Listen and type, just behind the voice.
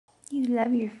You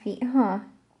love your feet, huh?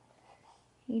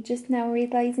 You just now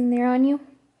realizing they're on you?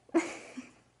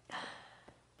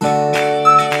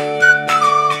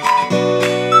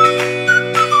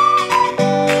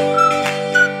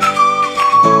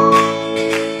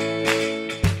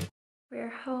 We're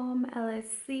home. Ella's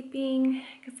sleeping.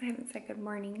 I guess I haven't said good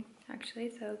morning,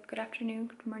 actually, so good afternoon,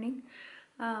 good morning.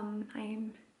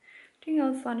 I'm doing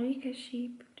Ella's laundry because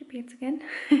she pooped her pants again.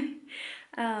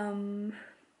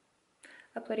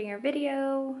 Uploading our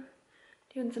video,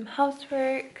 doing some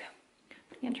housework.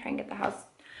 I'm gonna try and get the house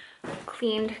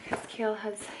cleaned because Cale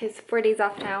has his 4 days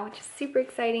off now, which is super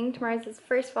exciting. Tomorrow's his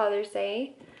first Father's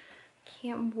Day.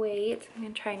 Can't wait. I'm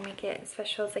gonna try and make it as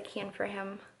special as I can for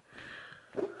him.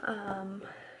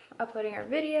 Uploading our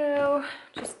video,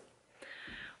 just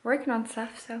working on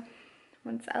stuff. So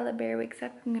once Ella Bear wakes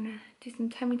up, I'm gonna do some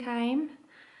tummy time.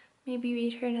 Maybe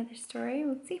read her another story.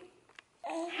 We'll see.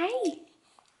 Hi.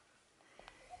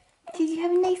 Did you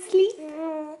have a nice sleep?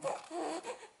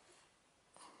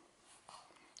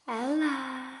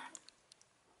 Ella.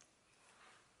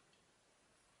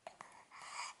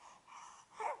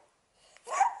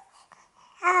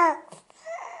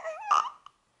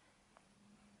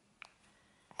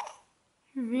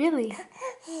 Really?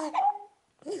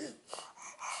 Look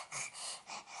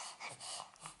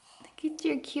at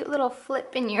your cute little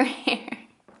flip in your hair.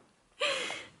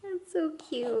 That's so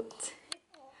cute.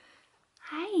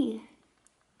 Hi.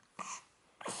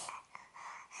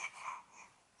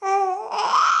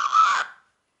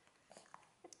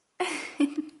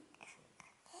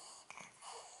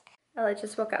 Ella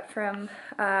just woke up from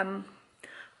a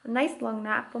nice long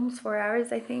nap, almost 4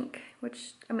 hours I think,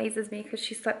 which amazes me because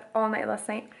she slept all night last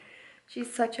night.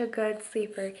 She's such a good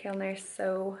sleeper, Cale and I are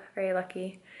so very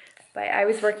lucky. But I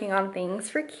was working on things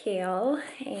for Cale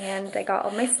and I got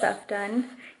all my stuff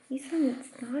done. He's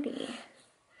snotty.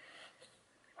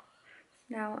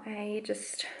 Now I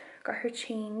just got her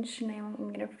changed and now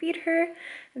I'm gonna feed her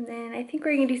and then I think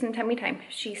we're gonna do some tummy time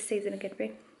if she stays in a good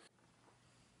mood.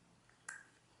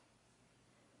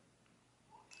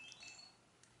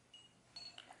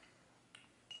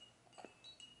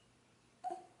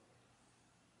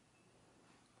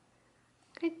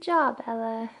 Good job,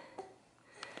 Ella.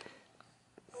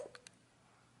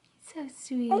 So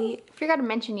sweet. I forgot to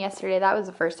mention yesterday, that was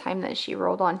the first time that she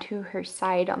rolled onto her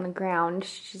side on the ground.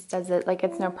 She just does it like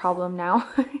it's no problem now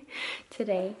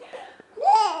today.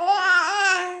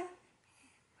 Are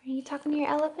you talking to your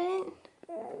elephant?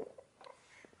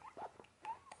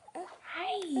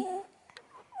 Hi. You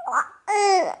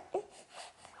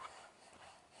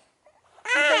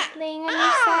like laying on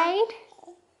your side?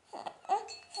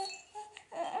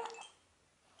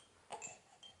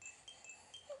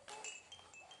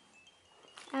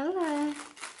 Ella.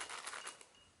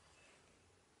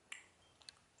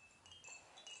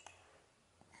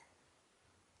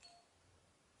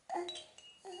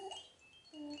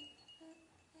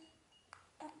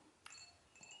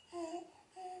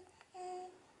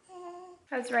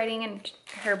 I was writing in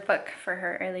her book for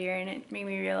her earlier and it made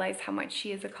me realize how much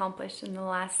she has accomplished in the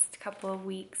last couple of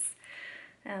weeks.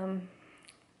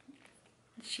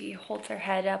 She holds her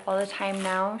head up all the time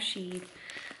now. She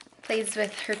plays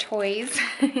with her toys.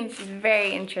 She's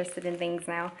very interested in things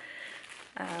now.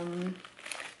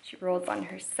 She rolls on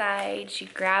her side. She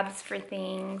grabs for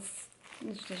things.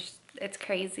 It's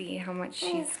crazy how much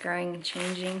she's growing and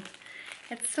changing.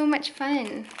 It's so much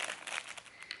fun.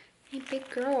 A big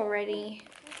girl already.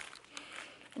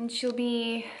 And she'll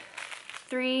be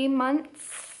 3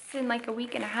 months in like a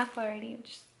week and a half already,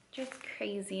 which is just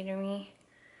crazy to me.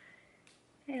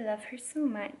 I love her so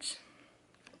much.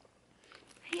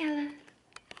 Hi, Ella.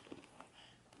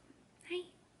 Hi.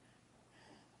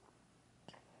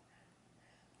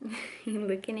 You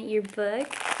looking at your book?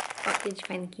 Oh, did you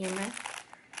find the camera?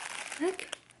 Look.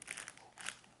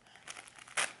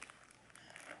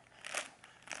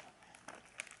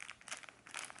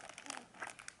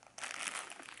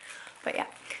 But yeah,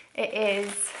 it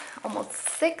is almost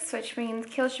 6, which means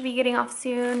Cale should be getting off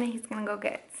soon. He's gonna go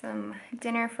get some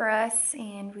dinner for us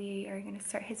and we are gonna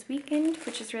start his weekend,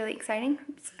 which is really exciting.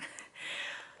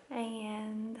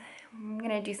 And I'm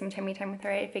gonna do some tummy time with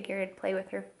her. I figured I'd play with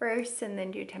her first and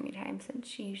then do tummy time since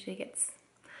she usually gets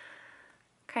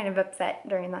kind of upset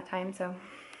during that time, so.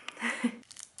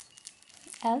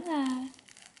 Ella.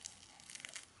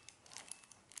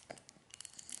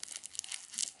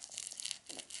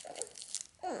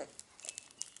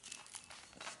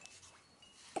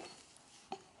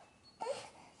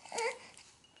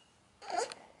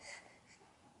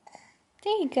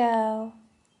 There you go.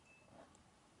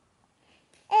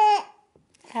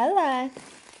 Ella,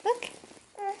 look,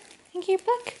 look at your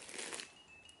book.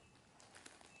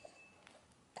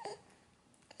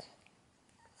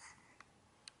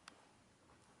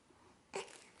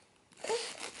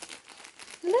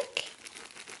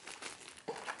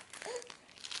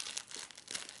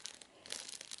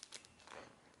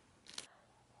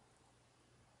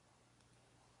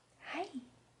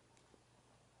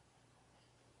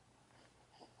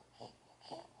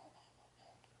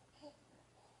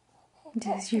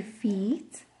 Just your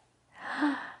feet.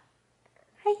 Hi.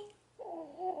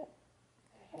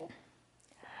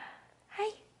 Hi.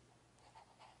 Hi.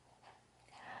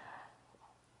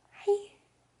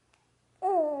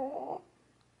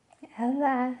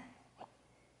 Ella.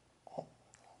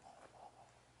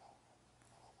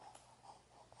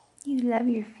 You love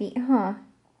your feet, huh?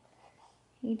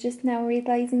 You just now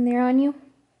realizing they're on you?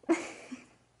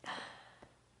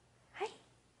 Hi.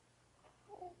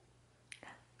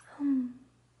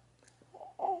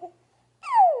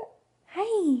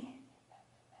 Hi.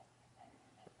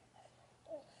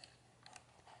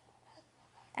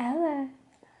 Ella.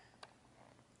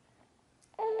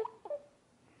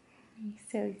 You're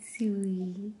so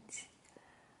sweet.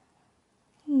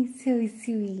 You're so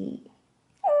sweet.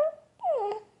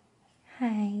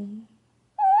 Hi.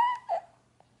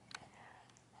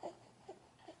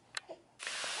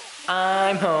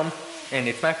 I'm home, and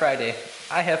it's my Friday.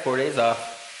 I have 4 days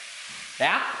off.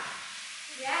 Yeah?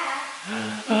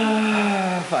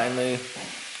 Yeah. Finally.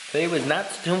 Today was not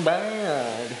too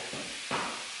bad.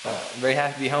 I'm very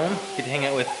happy to be home. Get to hang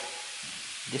out with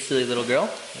this silly little girl,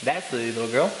 that silly little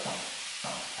girl,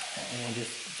 and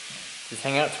just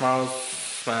hang out. Tomorrow's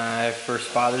my first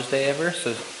Father's Day ever,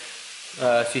 so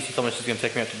Cece told me she's gonna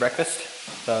take me out to breakfast,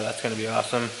 so that's gonna be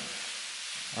awesome.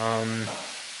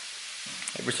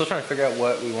 We're still trying to figure out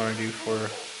what we want to do for,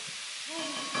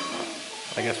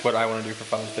 I guess what I want to do for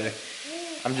Father's Day.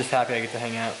 I'm just happy I get to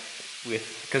hang out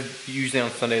with, because usually on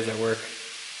Sundays I work,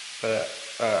 but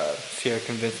Sierra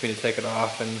convinced me to take it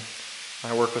off, and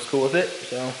my work was cool with it,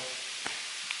 so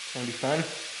it's gonna be fun.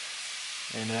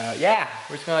 And yeah,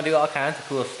 we're just gonna do all kinds of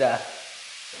cool stuff.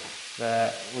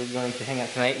 We're going to hang out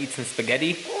tonight, eat some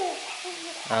spaghetti,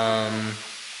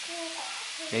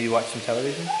 maybe watch some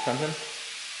television, something.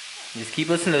 Just keep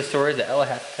listening to the stories that Ella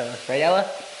has to tell us, right, Ella?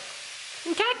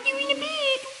 I'll talk to you in a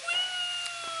bit.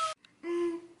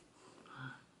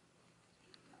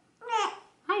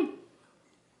 Hi.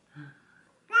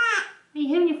 Are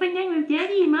you having a fun time with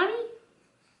Daddy and Mommy?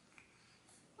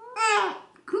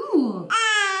 Cool.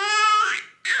 I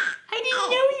didn't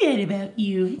know that about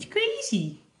you. It's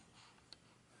crazy.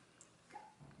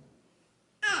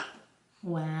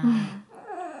 Wow.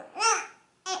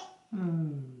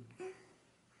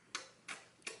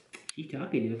 She's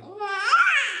talkative.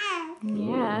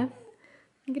 Yeah.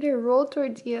 Look at her roll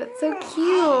towards you. It's so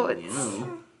cute.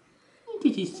 No. You're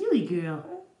such a silly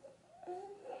girl.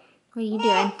 What are you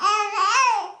doing?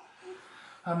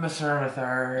 I'm messing around with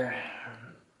our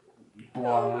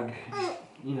blog.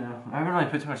 You know, I haven't really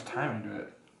put too much time into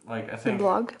it. Like, I The think.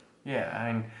 blog? Yeah,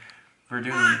 I mean, we're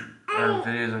doing our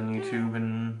videos on YouTube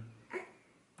and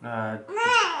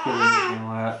putting and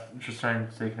all that. Just trying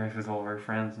to stay connected with all of our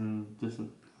friends and distant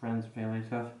friends, family and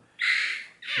stuff.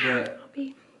 But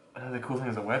the cool thing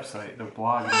is the website, the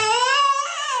blog.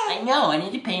 I know, I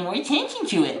need to pay more attention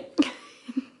to it.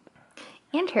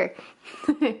 And her.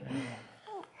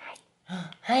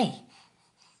 Hi.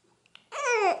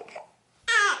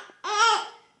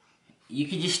 You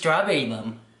could just strawberry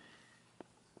them.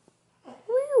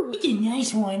 Woo. It's a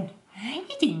nice one.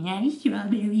 It's a nice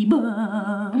strawberry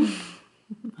bomb.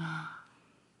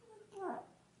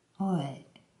 What?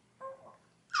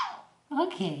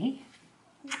 Okay.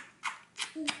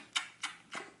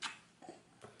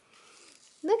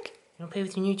 Look. You wanna play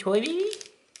with your new toy, baby?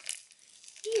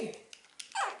 Here.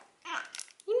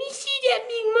 Let me see that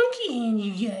big monkey hand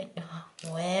you got.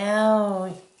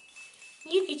 Wow.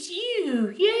 Look at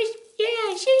you. Yes,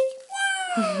 yes,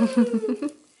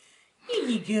 yes. Here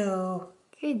you go.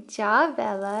 Good job,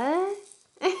 Ella.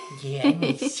 Yeah, I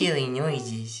make silly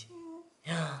noises.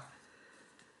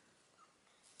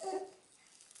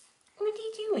 What are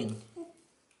you doing?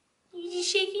 You just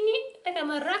shaking it like a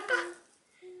maraca?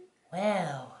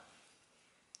 Wow.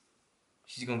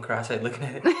 She's going cross-eyed looking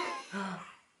at it.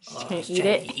 She's gonna eat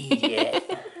it. Eat it.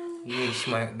 You're a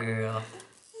smart girl.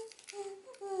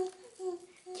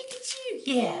 Look at you.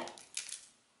 Yeah.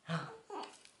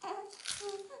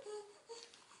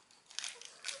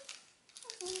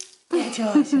 That's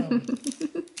awesome.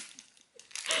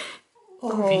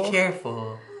 Oh, be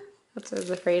careful. That's what I was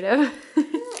afraid of.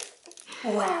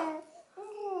 Wow.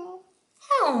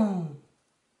 Oh.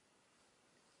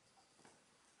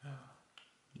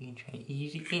 You can try to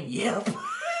eat it again? Yep.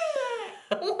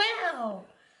 Wow.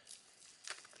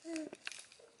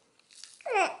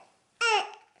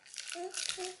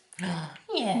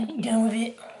 Yeah, you done with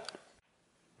it?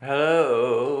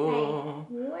 Hello.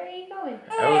 Where are you going?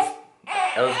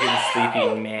 Ella's getting sleepy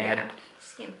and mad.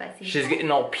 She's getting fussy. She's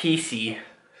getting all PC.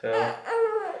 So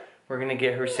we're gonna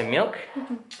get her some milk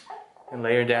and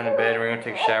lay her down in bed. We're gonna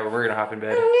take a shower. We're gonna hop in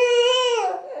bed.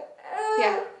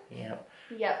 Yeah. Yep.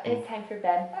 Yep, it's time for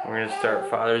bed. We're gonna start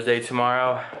Father's Day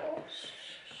tomorrow.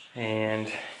 And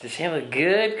just have a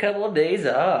good couple of days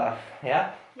off.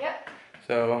 Yeah? Yep.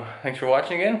 So, thanks for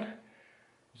watching again.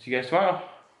 See you guys tomorrow.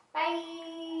 Bye.